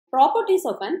Properties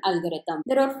of an algorithm.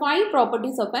 There are 5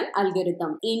 properties of an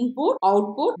algorithm: input,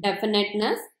 output,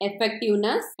 definiteness,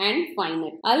 effectiveness, and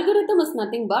finite. Algorithm is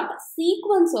nothing but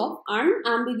sequence of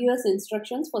unambiguous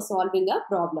instructions for solving a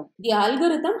problem. The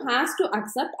algorithm has to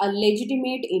accept a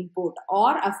legitimate input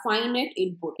or a finite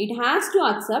input. It has to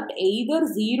accept either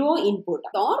 0 input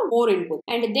or more input,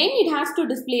 and then it has to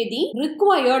display the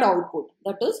required output.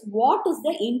 That is, what is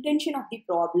the intention of the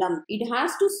problem. It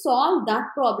has to solve that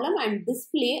problem and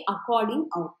display according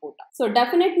output. So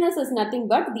definiteness is nothing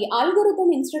but the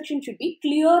algorithm instruction should be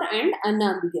clear and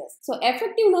unambiguous. So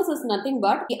effectiveness is nothing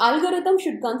but the algorithm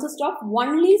should consist of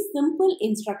only simple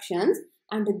instructions,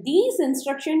 and these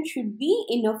instructions should be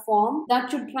in a form that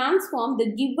should transform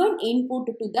the given input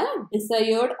to the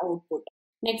desired output.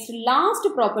 Next, last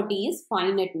property is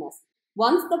finiteness.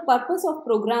 Once the purpose of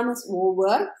program is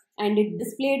over and it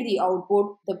displayed the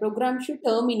output, the program should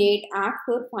terminate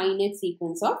after finite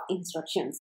sequence of instructions.